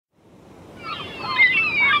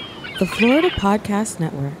The Florida Podcast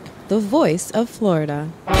Network, the voice of Florida.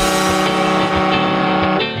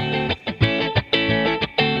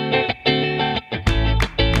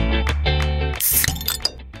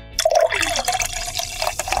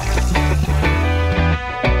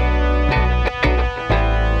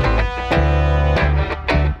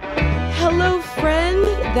 Hello, friend.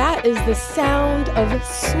 That is the sound of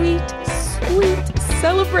sweet, sweet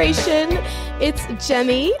celebration. It's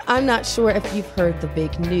Jemmy. I'm not sure if you've heard the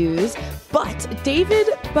big news, but David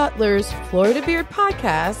Butler's Florida Beard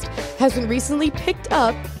podcast has been recently picked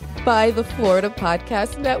up by the Florida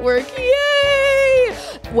Podcast Network. Yay!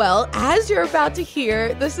 Well, as you're about to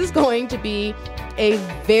hear, this is going to be a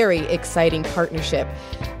very exciting partnership.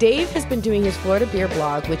 Dave has been doing his Florida Beer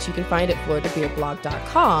blog, which you can find at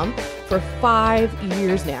floridabeerblog.com, for 5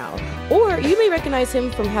 years now. Or you may recognize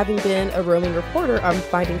him from having been a roaming reporter on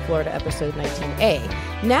Finding Florida episode 19A.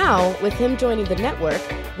 Now, with him joining the network,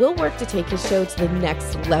 we'll work to take his show to the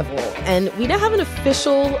next level. And we now have an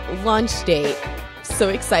official launch date. So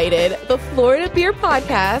excited. The Florida Beer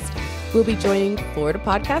Podcast will be joining Florida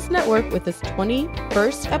Podcast Network with its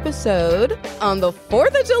 21st episode on the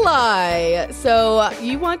 4th of July. So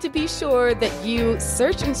you want to be sure that you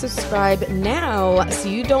search and subscribe now so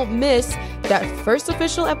you don't miss that first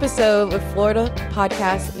official episode with Florida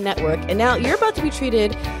Podcast Network. And now you're about to be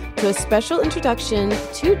treated to a special introduction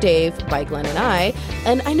to Dave by Glenn and I.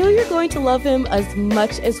 And I know you're going to love him as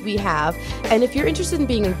much as we have. And if you're interested in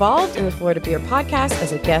being involved in the Florida Beer Podcast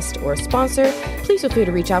as a guest or a sponsor, please feel free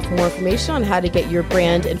to reach out for more information on how to get your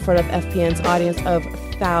brand in front of FPN's audience of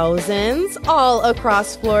thousands all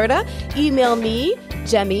across Florida. Email me,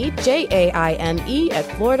 Jemmy, Jaime, at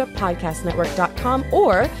floridapodcastnetwork.com,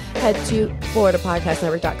 or head to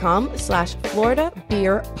floridapodcastnetwork.com/Florida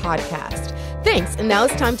Beer Podcast. Thanks. And now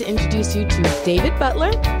it's time to introduce you to David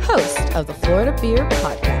Butler, host of the Florida Beer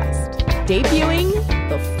Podcast, debuting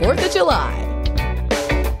the 4th of July.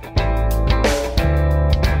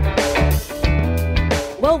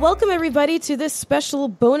 Well, welcome everybody to this special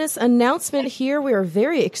bonus announcement here. We are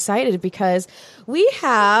very excited because we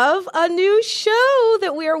have a new show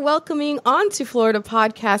that we are welcoming onto Florida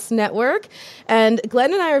Podcast Network. And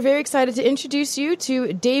Glenn and I are very excited to introduce you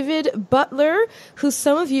to David Butler, who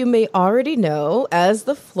some of you may already know as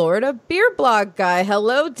the Florida Beer Blog guy.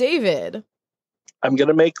 Hello, David. I'm going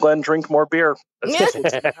to make Glenn drink more beer.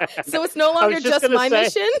 So it's no longer just my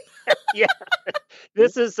mission? Yeah.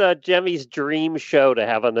 This is Jemmy's dream show to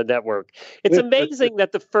have on the network. It's amazing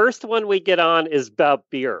that the first one we get on is about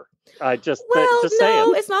beer. Just saying.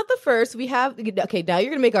 It's not the first. We have, okay, now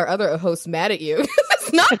you're going to make our other hosts mad at you.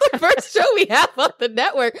 It's not the first show we have on the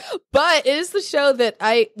network, but it is the show that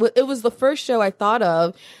it was the first show I thought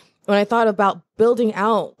of when I thought about building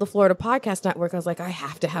out the Florida Podcast Network. I was like, I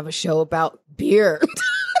have to have a show about beer. I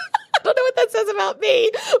don't know what that says about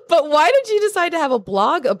me, but why did you decide to have a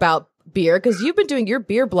blog about beer? Because you've been doing your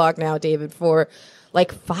beer blog now, David, for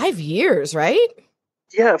like 5 years, right?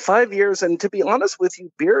 Yeah, 5 years. And to be honest with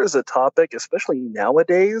you, beer as a topic, especially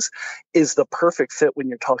nowadays, is the perfect fit when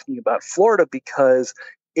you're talking about Florida because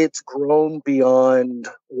it's grown beyond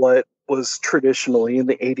what was traditionally in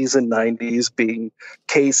the 80s and 90s being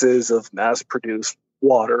cases of mass-produced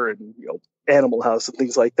water and Animal House and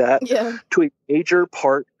things like that, to a major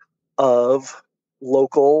part of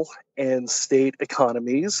local and state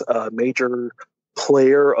economies, a major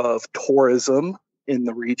player of tourism in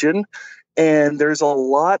the region. And there's a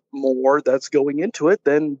lot more that's going into it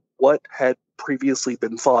than what had previously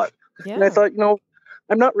been thought. Yeah. And I thought,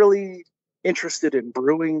 I'm not really interested in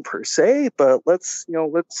brewing per se, but let's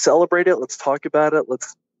celebrate it. Let's talk about it.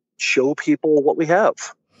 Let's show people what we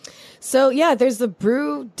have. So yeah, there's the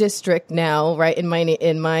brew district now, right in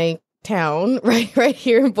my town, right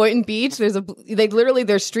here in Boynton Beach. There's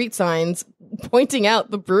street signs pointing out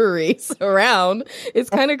the breweries around. It's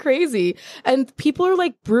kind of crazy. And people are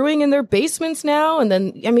like brewing in their basements now. And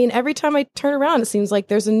then, every time I turn around, it seems like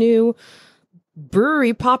there's a new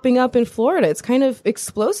brewery popping up in Florida. It's kind of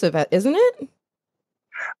explosive, isn't it?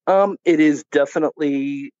 It is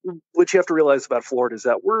definitely. What you have to realize about Florida is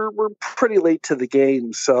that we're pretty late to the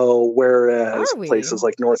game. So whereas places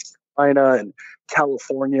like North Carolina and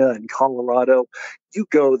California and Colorado, you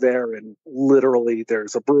go there and literally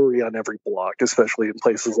there's a brewery on every block, especially in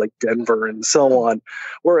places like Denver and so on.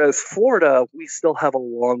 Whereas Florida, we still have a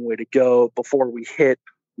long way to go before we hit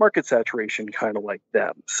market saturation, kind of like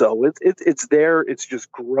them. So it's there. It's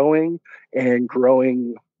just growing and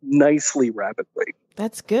growing nicely rapidly.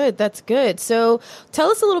 That's good. That's good. So tell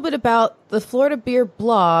us a little bit about the Florida Beer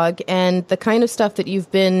blog and the kind of stuff that you've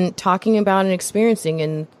been talking about and experiencing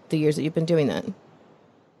in the years that you've been doing that.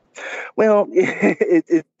 Well,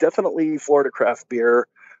 it definitely Florida craft beer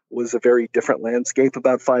was a very different landscape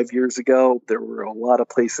about 5 years ago. There were a lot of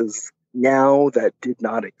places now that did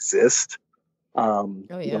not exist. Oh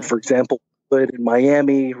yeah. For example, but in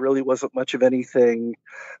Miami, really wasn't much of anything.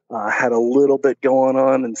 Had a little bit going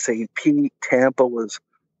on in St. Pete. Tampa was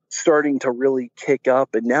starting to really kick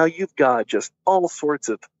up, and now you've got just all sorts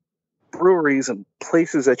of breweries and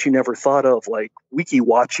places that you never thought of, like Wiki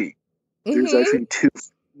Wachi. There's Mm-hmm. actually two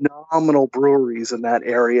phenomenal breweries in that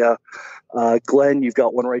area. Glenn, you've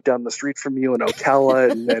got one right down the street from you in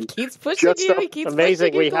Ocala, and then Keeps pushing just you. up. He keeps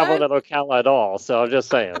Amazing pushing you, we have one Glenn. at Ocala at all. So I'm just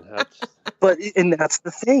saying. And that's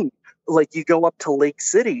the thing. Like, you go up to Lake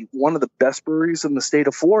City, one of the best breweries in the state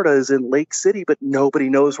of Florida is in Lake City, but nobody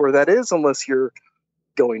knows where that is unless you're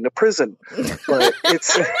going to prison. But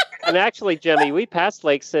it's And actually, Jemmy, we passed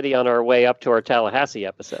Lake City on our way up to our Tallahassee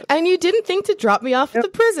episode. And you didn't think to drop me off at the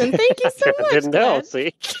prison. Thank you so I much, didn't know. Glenn.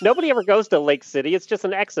 See, nobody ever goes to Lake City. It's just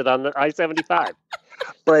an exit on the I-75.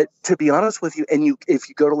 But to be honest with you, if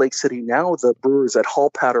you go to Lake City now, the brewers at Hall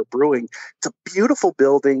Patter Brewing, it's a beautiful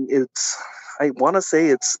building. I want to say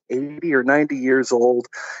it's 80 or 90 years old.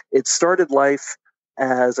 It started life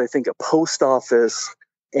as, I think, a post office,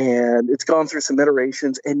 and it's gone through some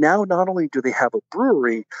iterations. And now not only do they have a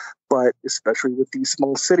brewery, but especially with these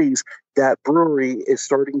small cities, that brewery is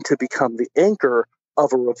starting to become the anchor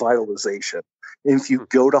of a revitalization. And if you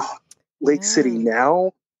go to Lake City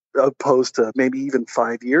now, opposed to maybe even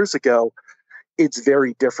 5 years ago, it's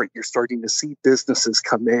very different. You're starting to see businesses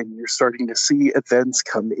come in. You're starting to see events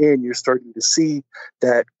come in. You're starting to see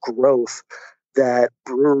that growth that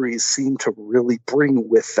breweries seem to really bring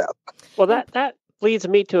with them. Well, that leads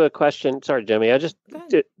me to a question. Sorry, Jimmy.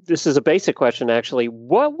 This is a basic question, actually.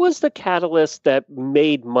 What was the catalyst that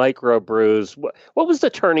made microbrews? What was the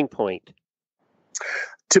turning point?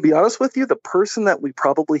 To be honest with you, the person that we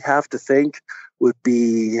probably have to thank would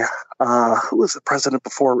be, who was the president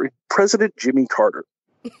before? President Jimmy Carter.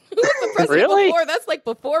 Really? Before? That's like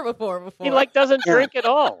before. He doesn't drink at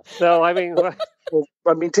all. So, I mean...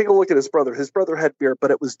 Take a look at his brother. His brother had beer,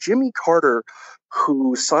 but it was Jimmy Carter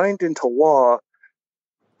who signed into law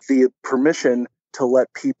the permission to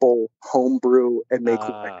let people homebrew and make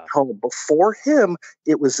wine at home. Before him,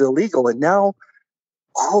 it was illegal. And now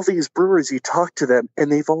all these brewers, you talk to them,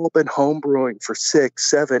 and they've all been homebrewing for 6,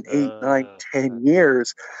 7, 8, 9, 10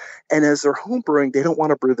 years. And as they're homebrewing, they don't want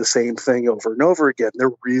to brew the same thing over and over again.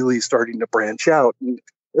 They're really starting to branch out. And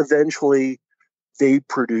eventually, they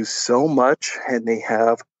produce so much, and they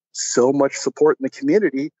have so much support in the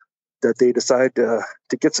community that they decide to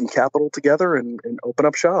get some capital together and open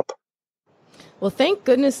up shop. Well, thank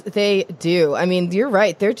goodness they do. I mean, you're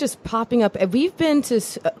right. They're just popping up. We've been to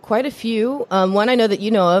quite a few. One I know that you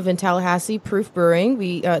know of in Tallahassee, Proof Brewing.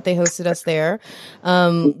 They hosted us there.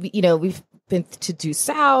 We've been to Due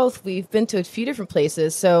South. We've been to a few different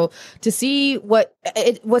places. So to see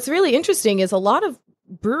what's really interesting is a lot of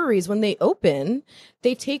breweries, when they open,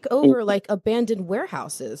 they take over like abandoned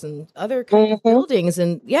warehouses and other kind of buildings.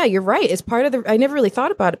 And yeah, you're right. It's part of I never really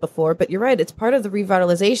thought about it before, but you're right. It's part of the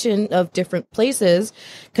revitalization of different places,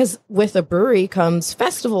 because with a brewery comes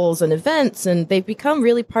festivals and events, and they've become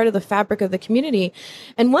really part of the fabric of the community.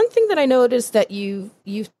 And one thing that I noticed that you've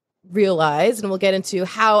realized, and we'll get into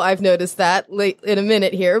how I've noticed that late in a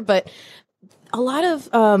minute here, but a lot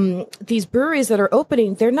of these breweries that are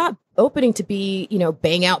opening, they're not opening to be,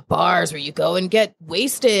 bang out bars where you go and get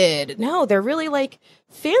wasted. No, they're really like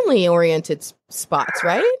family oriented spots,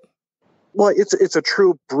 right? Well, it's a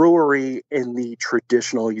true brewery in the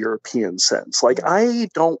traditional European sense. Like, I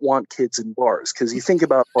don't want kids in bars, because you think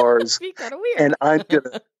about bars kind of weird. and I'm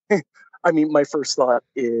gonna my first thought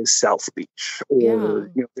is South Beach, or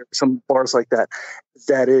there are some bars like that.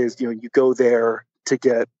 That is, you go there to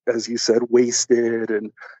get, as you said, wasted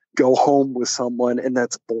and go home with someone, and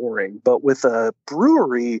that's boring. But with a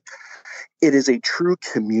brewery, it is a true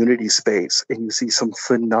community space, and you see some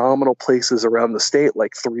phenomenal places around the state,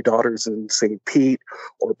 like Three Daughters in St. Pete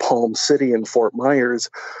or Palm City in Fort Myers,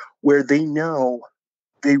 where they know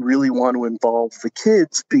they really want to involve the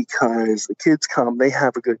kids, because the kids come, they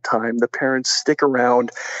have a good time, the parents stick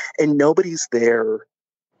around, and nobody's there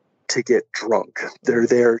to get drunk. They're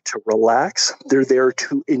there to relax. They're there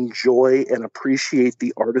to enjoy and appreciate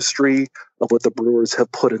the artistry of what the brewers have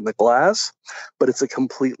put in the glass, but it's a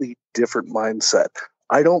completely different mindset.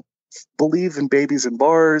 I don't believe in babies in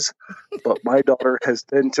bars, but my daughter has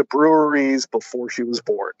been to breweries before she was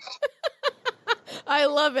born. I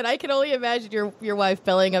love it. I can only imagine your wife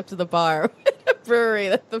bellying up to the bar,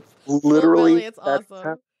 brewery. Literally, it's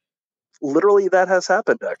awesome. literally that has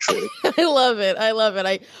happened, actually. I love it.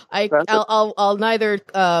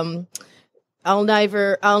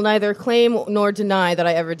 I'll neither claim nor deny that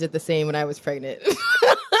I ever did the same when I was pregnant.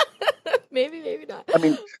 maybe not. I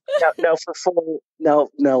mean,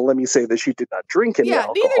 now let me say this: you did not drink any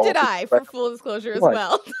alcohol. Neither did I, for full disclosure as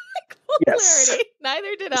well. Yes. Clarity.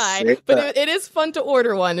 Neither did I. But it is fun to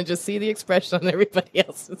order one and just see the expression on everybody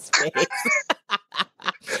else's face.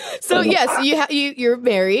 So yes, you're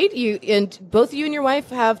married. And both you and your wife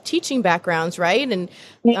have teaching backgrounds, right? And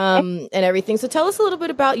everything. So tell us a little bit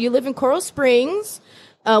about, you live in Coral Springs,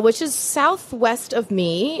 which is southwest of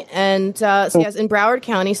me, and yes, in Broward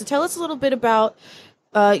County. So tell us a little bit about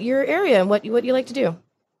your area and what you like to do.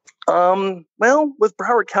 Well, with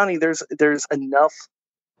Broward County, there's enough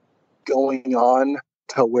going on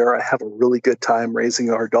to where I have a really good time raising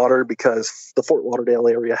our daughter, because the Fort Lauderdale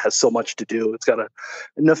area has so much to do. It's got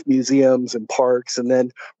enough museums and parks, and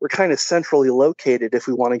then we're kind of centrally located. If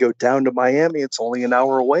we want to go down to Miami, it's only an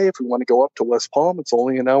hour away. If we want to go up to West Palm, it's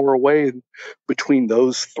only an hour away. And between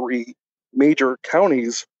those three major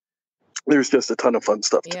counties, there's just a ton of fun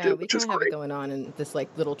stuff to do, which is great. Yeah, we kind of have it going on in this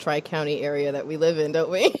little tri-county area that we live in,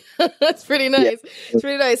 don't we? It's pretty nice. Yeah. It's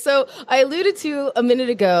pretty nice. So I alluded to a minute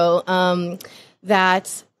ago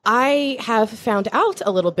that I have found out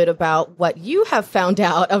a little bit about what you have found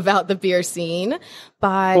out about the beer scene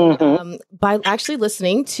by actually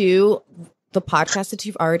listening to the podcast that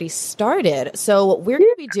you've already started. So what we're going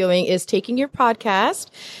to be doing is taking your podcast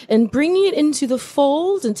and bringing it into the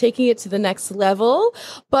fold and taking it to the next level.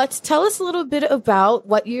 But tell us a little bit about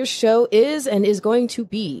what your show is and is going to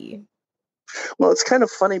be. Well, it's kind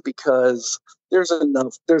of funny because there's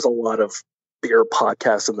a lot of beer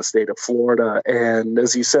podcasts in the state of Florida. And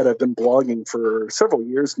as you said, I've been blogging for several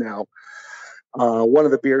years now. One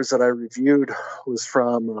of the beers that I reviewed was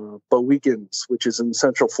from Bowiegans, which is in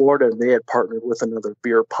Central Florida, and they had partnered with another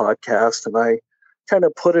beer podcast. And I kind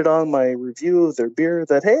of put it on my review of their beer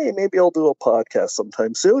that, hey, maybe I'll do a podcast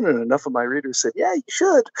sometime soon. And enough of my readers said, yeah, you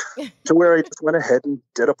should, to where I just went ahead and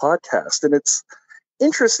did a podcast. And it's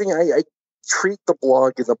interesting. I treat the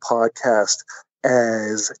blog and the podcast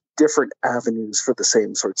as different avenues for the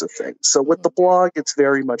same sorts of things. So with the blog, it's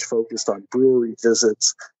very much focused on brewery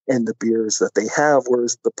visits and the beers that they have,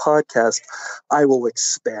 whereas the podcast, I will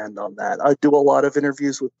expand on that. I do a lot of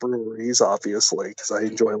interviews with breweries, obviously, because I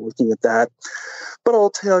enjoy looking at that. But I'll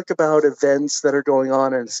talk about events that are going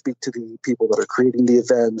on and speak to the people that are creating the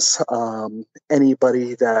events.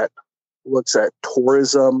 Anybody that looks at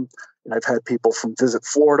tourism. I've had people from Visit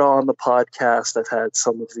Florida on the podcast. I've had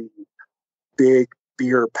some of the big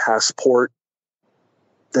beer passport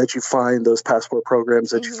that you find, those passport programs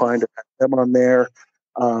that you find, them on there.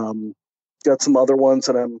 Got some other ones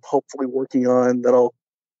that I'm hopefully working on that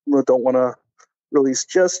don't want to release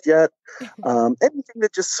just yet. Anything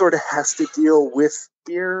that just sort of has to deal with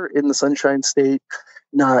beer in the Sunshine State,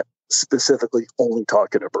 not specifically only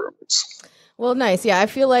talking to brewers. Well, nice. Yeah, I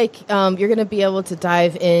feel like you're going to be able to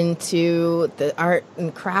dive into the art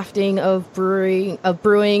and crafting of brewing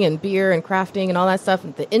and beer and crafting and all that stuff,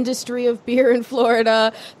 and the industry of beer in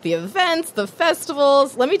Florida, the events, the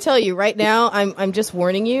festivals. Let me tell you right now, I'm just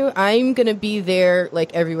warning you, I'm going to be there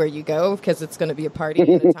like everywhere you go, because it's going to be a party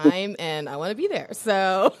at the time, and I want to be there.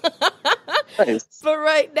 So, nice. But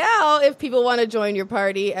right now, if people want to join your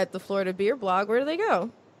party at the Florida Beer Blog, where do they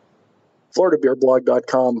go?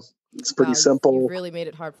 FloridaBeerBlog.com. It's pretty simple. You've really made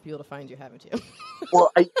it hard for people to find you, haven't you? Well,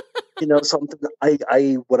 something.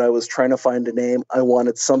 When I was trying to find a name, I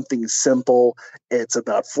wanted something simple. It's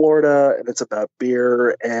about Florida and it's about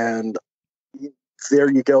beer, and there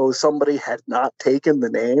you go. Somebody had not taken the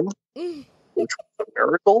name, which was a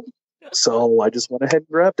miracle. So I just went ahead and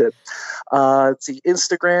grabbed it. It's the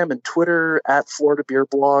Instagram and Twitter at Florida Beer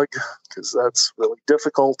Blog, because that's really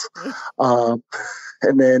difficult. And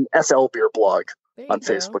then FL Beer Blog on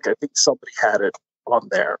Facebook. I think somebody had it on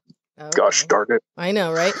there. Okay. Gosh darn it. I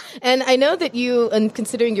know, right? And I know that you, and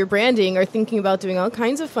considering your branding, are thinking about doing all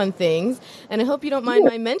kinds of fun things. And I hope you don't mind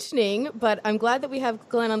my mentioning, but I'm glad that we have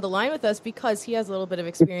Glenn on the line with us, because he has a little bit of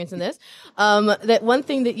experience in this. That one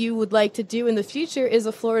thing that you would like to do in the future is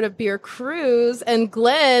a Florida beer cruise. And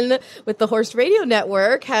Glenn, with the Horse Radio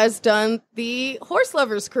Network, has done the Horse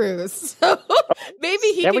Lovers Cruise. So maybe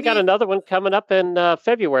he can. We got another one coming up in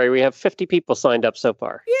February. We have 50 people signed up so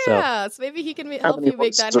far. Yeah, so maybe he can help you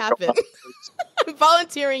make that happen. I'm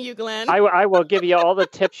volunteering you, Glenn. I will give you all the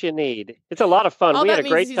tips you need. It's a lot of fun. All we that had a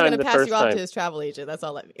great means time he's the going to pass first you off time. to his travel agent. That's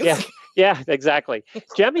all that means. Yeah, Yeah, exactly.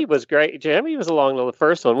 Jemmy was great. Jemmy was along the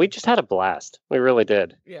first one. We just had a blast. We really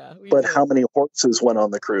did. Yeah. But how many horses went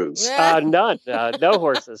on the cruise? None. No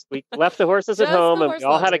horses. We left the horses at home, and we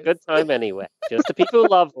all had a good time anyway. Just the people who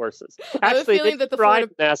love horses. Actually, they ride in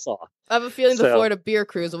Nassau. I have a feeling the Florida beer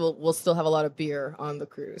cruise will still have a lot of beer on the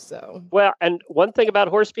cruise. So well, and one thing about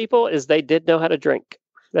horse people is they did know how to drink.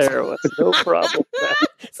 There was no problem.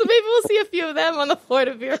 So maybe we'll see a few of them on the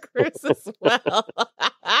Florida Beer Cruise as well.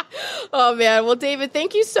 Oh, man. Well, David,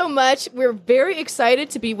 thank you so much. We're very excited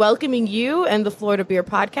to be welcoming you and the Florida Beer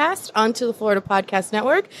Podcast onto the Florida Podcast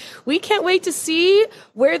Network. We can't wait to see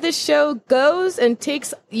where this show goes and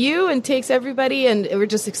takes you and takes everybody. And we're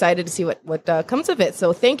just excited to see what comes of it.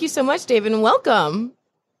 So thank you so much, David, and welcome.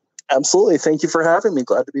 Absolutely. Thank you for having me.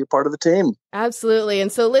 Glad to be a part of the team. Absolutely. And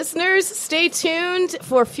so listeners, stay tuned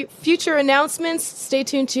for future announcements. Stay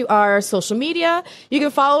tuned to our social media. You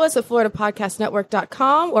can follow us at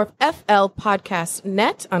FloridaPodcastNetwork.com or FL Podcast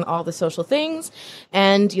Net on all the social things,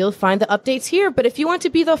 and you'll find the updates here. But if you want to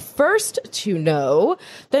be the first to know,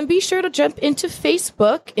 then be sure to jump into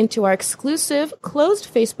Facebook, into our exclusive closed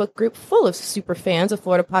Facebook group full of super fans of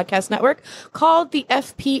Florida Podcast Network called the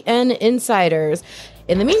FPN Insiders.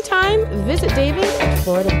 In the meantime, visit David at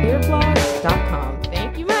FloridaBeerBlog.com.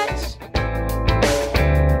 Thank you, Matt.